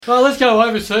Well, let's go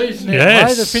overseas now,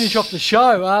 mate, to finish off the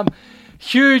show.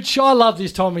 Huge. I love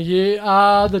this time of year.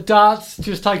 The darts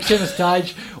just take centre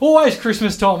stage. Always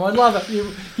Christmas time. I love it.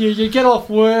 You get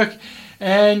off work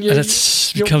and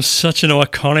it's become such an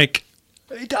iconic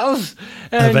it does.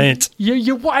 Event.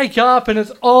 You wake up and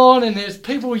it's on and there's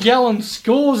people yelling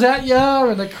scores at you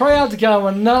and the crowd's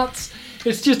going nuts.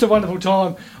 It's just a wonderful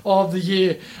time of the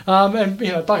year. And,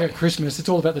 bugger Christmas, it's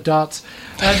all about the darts.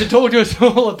 And to talk to us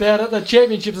all about it, the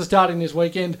championships are starting this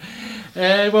weekend.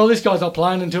 And, well, this guy's not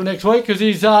playing until next week because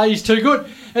he's too good.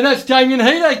 And that's Damon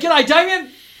Heta. G'day, Damien.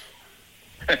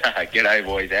 G'day,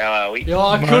 boys. How are we? Yeah,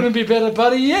 I couldn't be better,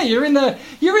 buddy. Yeah, you're in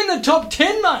the top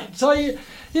 10, mate. So,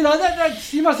 you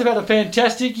must have had a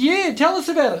fantastic year. Tell us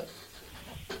about it.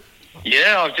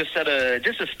 Yeah, I've just had a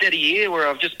steady year where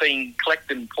I've just been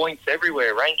collecting points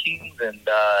everywhere, rankings, and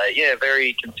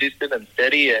very consistent and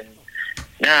steady. And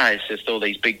it's just all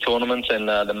these big tournaments, and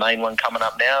the main one coming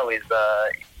up now is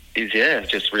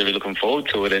just really looking forward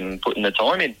to it and putting the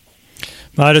time in.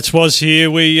 Mate, it's Was here.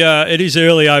 It is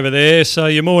early over there, so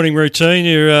your morning routine,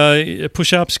 your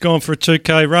push-ups, gone for a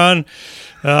 2K run,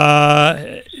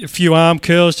 a few arm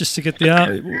curls just to get the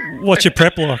arm. What's your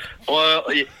prep like? Well,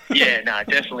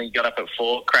 definitely got up at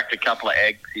 4, cracked a couple of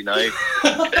eggs,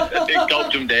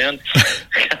 gulped them down.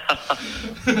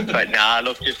 But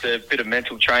just a bit of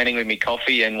mental training with me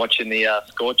coffee and watching the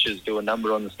Scorchers do a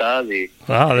number on the stars here.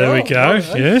 Ah, there we go.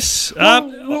 Right. Yes.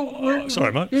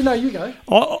 Sorry, mate. You go.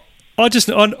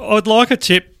 I'd like a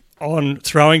tip on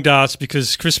throwing darts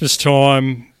because Christmas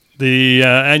time, the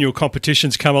annual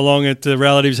competitions come along at the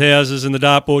relatives' houses and the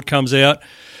dartboard comes out.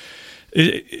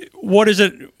 What is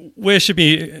it? Where should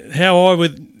be? How high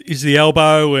is the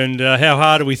elbow, and how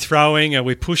hard are we throwing? Are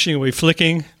we pushing? Are we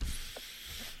flicking?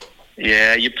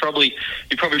 Yeah, you probably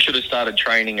should have started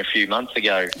training a few months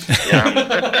ago.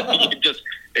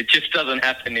 It just doesn't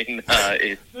happen in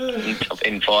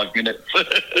 5 minutes.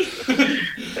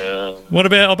 What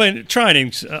about? I've been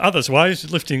training others ways,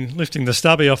 lifting the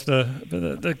stubby off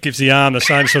that gives the arm the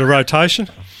same sort of rotation.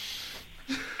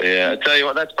 Yeah, I tell you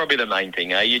what, that's probably the main thing.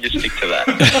 You just stick to that.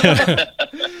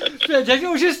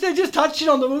 We'll just touch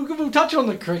on we'll touch on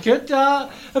the cricket.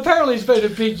 Apparently, it's been a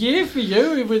big year for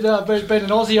you with being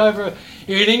an Aussie over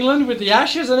in England with the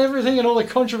Ashes and everything, and all the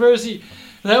controversy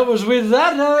that was with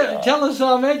that. Tell us,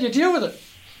 how'd you deal with it?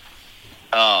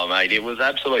 Oh, mate, it was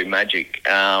absolute magic.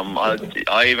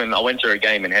 I went to a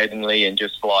game in Headingley and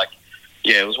just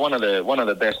it was one of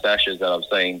the best Ashes that I've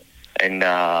seen, and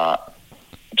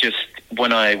just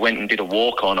when I went and did a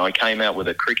walk-on, I came out with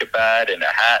a cricket bat and a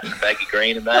hat and baggy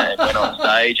green and that, and went on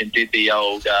stage and did the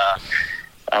old,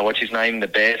 what's his name, the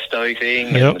Bairstow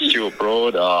thing, and the Stuart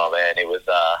Broad. Oh man,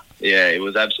 it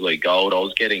was absolute gold. I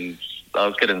was getting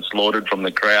slaughtered from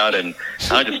the crowd, and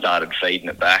I just started feeding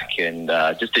it back and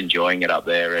just enjoying it up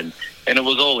there, and it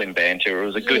was all in banter. It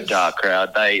was a good dark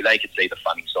crowd. They could see the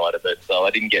funny side of it, so I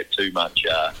didn't get too much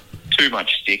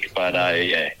stick, but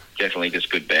definitely just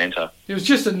good banter. It was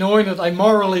just annoying that they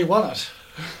morally won it.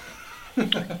 We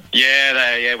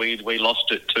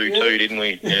lost it 2-2, didn't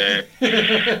we? Yeah.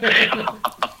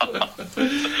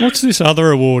 What's this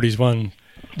other award he's won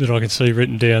that I can see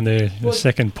written down there? The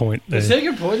second point there. The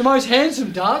second point, the most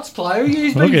handsome darts player.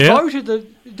 He's been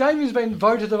Damien's been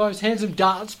voted the most handsome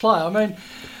darts player. I mean,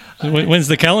 when's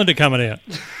the calendar coming out?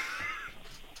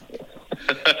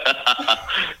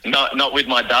 Not with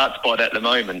my dart spot at the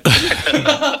moment.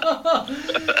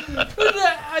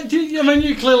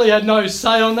 You clearly had no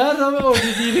say on that, or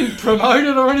you didn't promote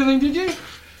it or anything, did you?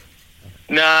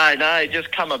 No, it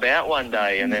just come about one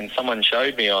day, and then someone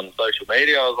showed me on social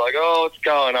media. I was like, "Oh, what's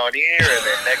going on here?" And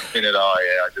then next minute,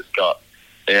 I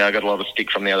got a lot of stick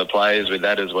from the other players with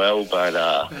that as well. But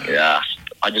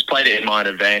I just played it in my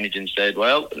advantage and said,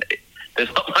 "Well,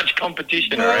 there's not much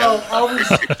competition around."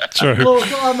 True.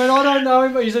 Look, I don't know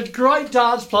him, but he's a great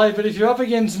darts player, but if you're up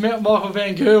against Michael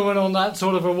Van Gerwen on that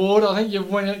sort of award, I think you've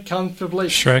won it comfortably,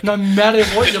 Shrek. No matter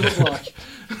what you look like.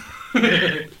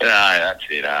 That's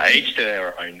it. Each to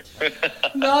their own.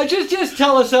 No, just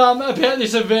tell us about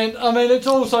this event. I mean, it's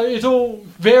all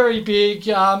very big.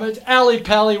 It's Ali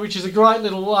Pally, which is a great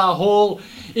little hall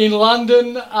in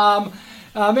London.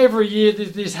 Every year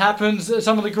this happens.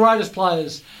 Some of the greatest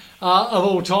players of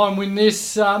all time win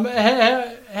this.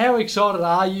 How excited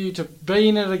are you to be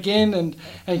in it again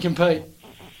and compete?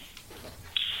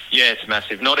 Yeah, it's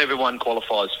massive. Not everyone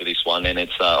qualifies for this one, and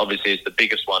it's obviously it's the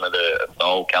biggest one of the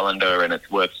whole calendar, and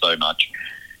it's worth so much.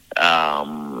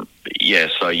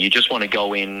 So you just want to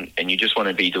go in and you just want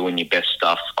to be doing your best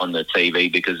stuff on the TV,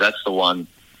 because that's the one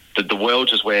that the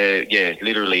world is where,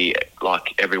 literally,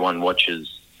 like, everyone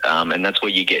watches and that's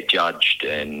where you get judged.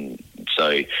 And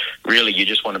so really you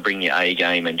just want to bring your A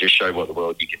game and just show what the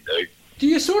world you can do. Do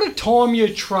you sort of time your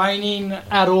training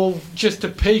at all just to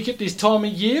peak at this time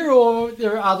of year, or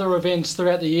there are other events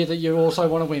throughout the year that you also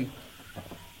want to win?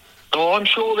 Oh, I'm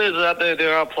sure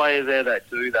there are players there that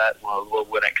do that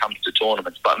when it comes to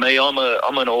tournaments. But me, I'm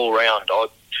an all-round.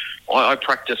 I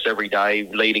practice every day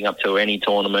leading up to any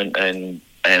tournament, and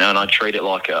I treat it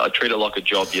like a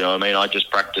job. You know what I mean? I just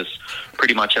practice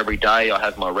pretty much every day. I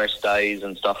have my rest days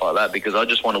and stuff like that because I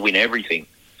just want to win everything.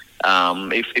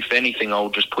 If anything,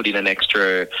 I'll just put in an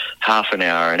extra half an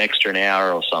hour, an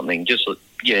hour or something, just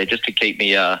to keep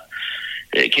me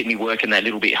working that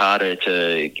little bit harder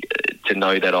to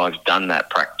know that I've done that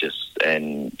practice,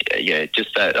 and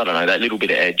just that, I don't know, that little bit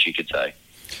of edge, you could say.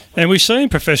 And we've seen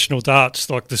professional darts,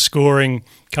 like the scoring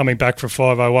coming back for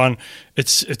 501.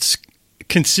 It's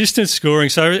consistent scoring.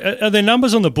 So are there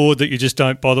numbers on the board that you just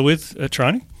don't bother with at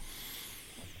training?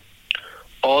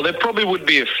 Oh, there probably would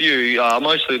be a few,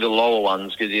 mostly the lower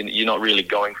ones, because you're not really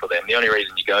going for them. The only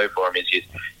reason you go for them is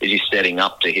you're setting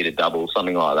up to hit a double,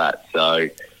 something like that. So,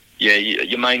 yeah,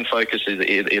 your main focus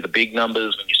is the big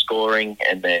numbers when you're scoring,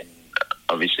 and then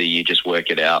obviously you just work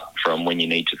it out from when you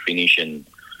need to finish, and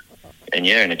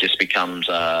it just becomes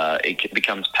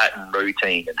pattern,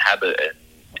 routine, and habit,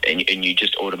 and you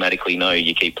just automatically know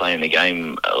you keep playing the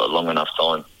game a long enough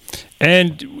time.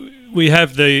 And we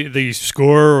have the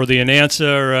scorer or the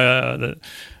announcer,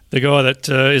 the guy that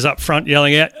is up front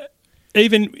yelling out.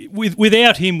 Even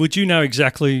without him, would you know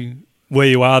exactly where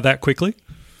you are that quickly?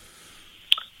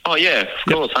 Oh yeah,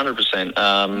 of course,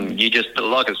 100%. You just,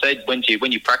 like I said, when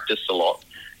you practice a lot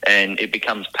and it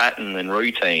becomes pattern and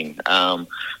routine,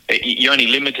 you're only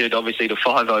limited obviously to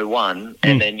 501,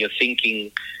 and then you're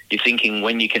thinking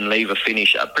when you can leave a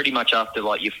finish pretty much after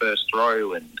like your first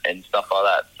throw and stuff like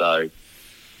that. So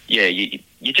yeah, you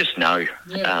just know.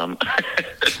 Yeah.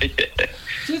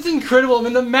 It's incredible. I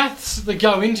mean, the maths that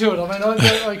go into it. I mean,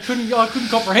 I couldn't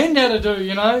comprehend how to do.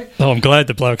 You know. Oh, I'm glad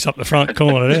the bloke's up the front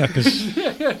calling it out. Cause...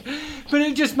 yeah. But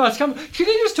it just must come. Could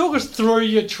you just talk us through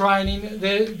your training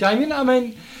there, Damien? I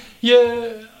mean,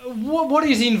 what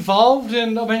is involved,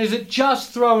 and I mean, is it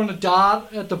just throwing a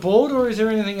dart at the board, or is there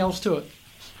anything else to it?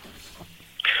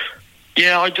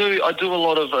 Yeah, I do a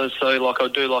lot of I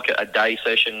do like a day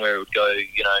session where it would go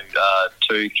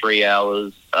 2-3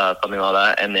 hours, something like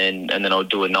that, and then I'll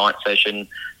do a night session,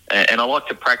 and I like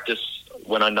to practice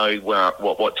when I know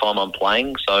what time I'm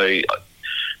playing. So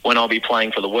when I'll be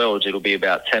playing for the Worlds, it'll be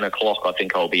about 10 o'clock. I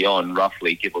think I'll be on,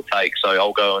 roughly, give or take. So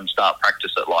I'll go and start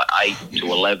practice at like 8 to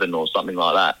 11 or something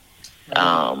like that.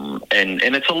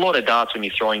 And it's a lot of darts when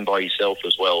you're throwing by yourself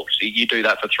as well. So you do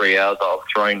that for 3 hours. I've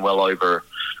thrown well over,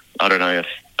 I don't know,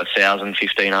 1,000,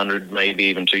 1,500, maybe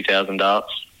even 2,000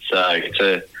 darts. So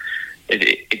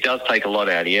it does take a lot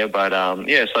out of you. But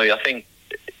so I think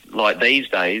like these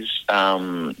days,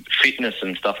 fitness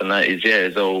and stuff and that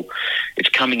it's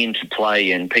coming into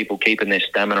play, and people keeping their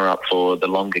stamina up for the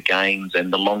longer games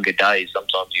and the longer days.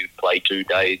 Sometimes you play 2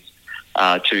 days,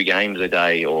 2 games a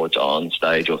day, or on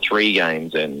stage, or 3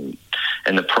 games, and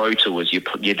the Pro Tours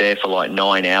you're there for like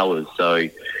 9 hours. So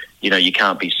you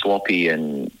can't be sloppy,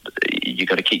 and you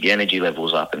got to keep your energy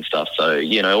levels up and stuff. So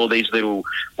all these little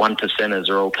 1%ers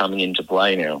are all coming into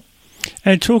play now.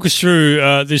 And talk us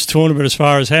through this tournament as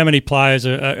far as how many players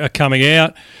are coming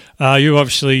out. You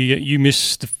obviously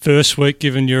missed the first week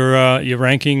given your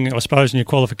ranking, I suppose, and your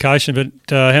qualification. But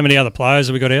how many other players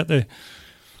have we got out there?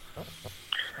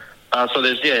 So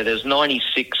there's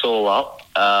 96 all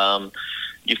up.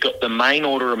 You've got the main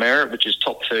order of merit, which is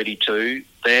top 32.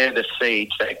 They're the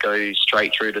seeds that go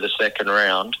straight through to the second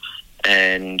round.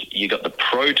 And you got the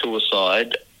Pro Tour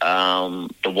side, the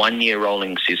 1-year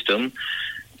rolling system.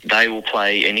 They will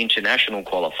play an international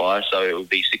qualifier, so it will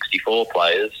be 64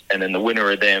 players, and then the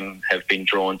winner of them have been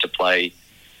drawn to play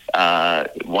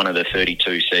one of the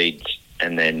 32 seeds.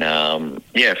 And then,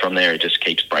 from there it just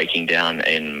keeps breaking down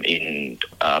in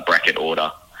bracket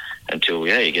order until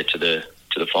you get to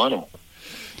the final.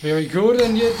 Very good.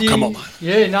 And come on.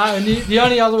 Yeah, no. And the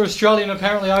only other Australian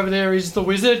apparently over there is the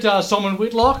Wizard, Simon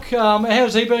Whitlock.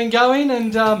 How's he been going,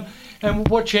 and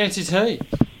what chance is he?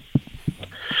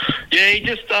 Yeah,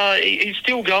 he's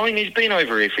still going. He's been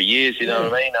over here for years, you know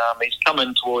what I mean? He's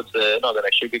coming towards not going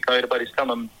to sugarcoat it, but he's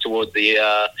coming towards the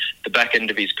back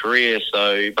end of his career.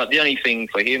 So, but the only thing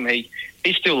for him, he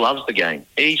still loves the game.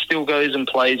 He still goes and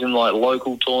plays in like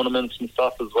local tournaments and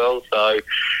stuff as well. So,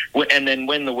 and then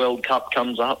when the World Cup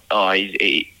comes up,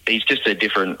 he he's just a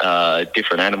different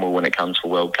animal when it comes to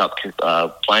World Cup.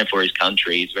 Playing for his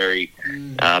country, he's very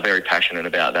passionate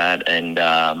about that. And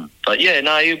but yeah,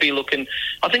 no, he'll be looking.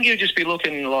 I think he'll just be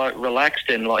looking like relaxed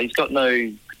and like he's got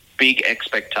no big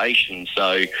expectations.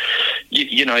 So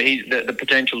you know, the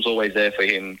potential's always there for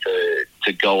him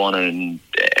to go on and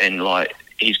like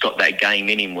he's got that game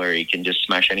in him where he can just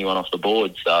smash anyone off the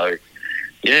board. So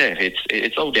yeah,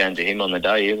 it's all down to him on the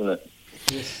day, isn't it?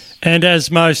 Yes. And as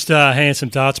most handsome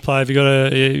darts play, have you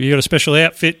got a special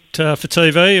outfit for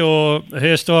TV or a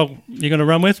hairstyle you're going to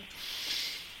run with?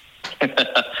 No,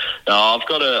 I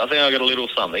think I got a little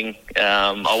something.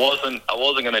 I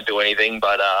wasn't going to do anything,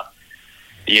 but I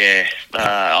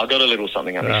got a little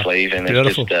something on my sleeve, and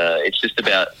it's just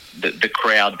about the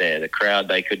crowd there. The crowd,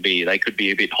 they could be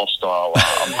a bit hostile.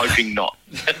 I'm hoping not.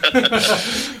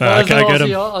 Okay, get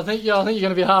him. I think you're going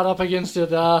to be hard up against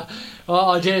it.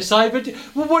 I dare say. But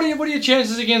what are your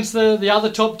chances against the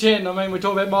other top 10? I mean, we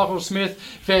talk about Michael Smith,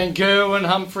 Van Gerwen,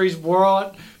 Humphries,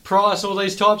 Wright, Price, all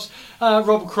these types.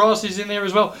 Rob Cross is in there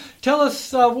as well. Tell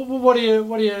us what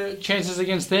are your chances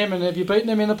against them, and have you beaten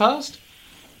them in the past?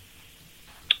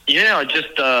 Yeah, I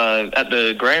just at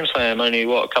the Grand Slam only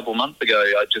a couple of months ago,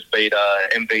 I just beat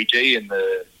MVG in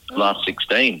the last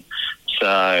 16.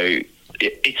 So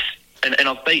it's and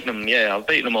I've beaten them. Yeah, I've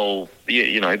beaten them all.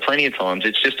 You know, plenty of times.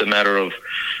 It's just a matter of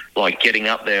like getting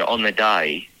up there on the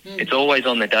day. It's always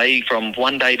on the day. From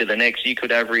one day to the next, you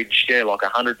could average like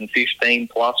 115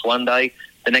 plus one day.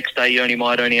 The next day you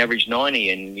might only average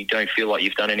 90, and you don't feel like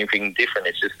you've done anything different.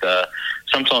 It's just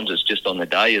sometimes it's just on the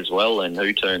day as well, and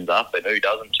who turns up and who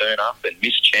doesn't turn up, and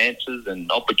missed chances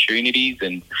and opportunities,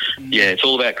 and yeah, it's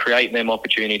all about creating them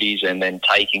opportunities and then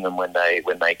taking them when they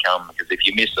come. Because if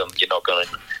you miss them, you're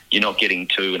not getting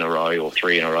 2 in a row or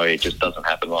 3 in a row. It just doesn't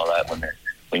happen like that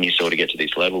when you sort of get to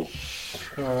this level.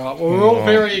 All right, well, we're all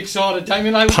very excited,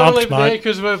 Damien. We've got to leave it there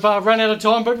because we've run out of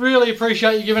time, but really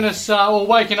appreciate you giving us, or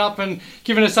waking up and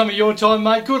giving us some of your time,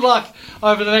 mate. Good luck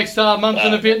over the next month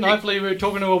and a bit, and hopefully we're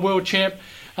talking to a world champ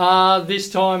this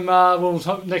time,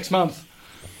 next month.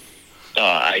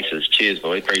 Oh, aces. Cheers,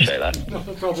 boy. Appreciate that. Not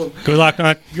a problem. Good luck,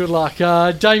 mate. Good luck.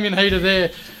 Damien Heta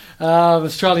there,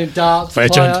 Australian darts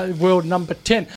player, world number 10.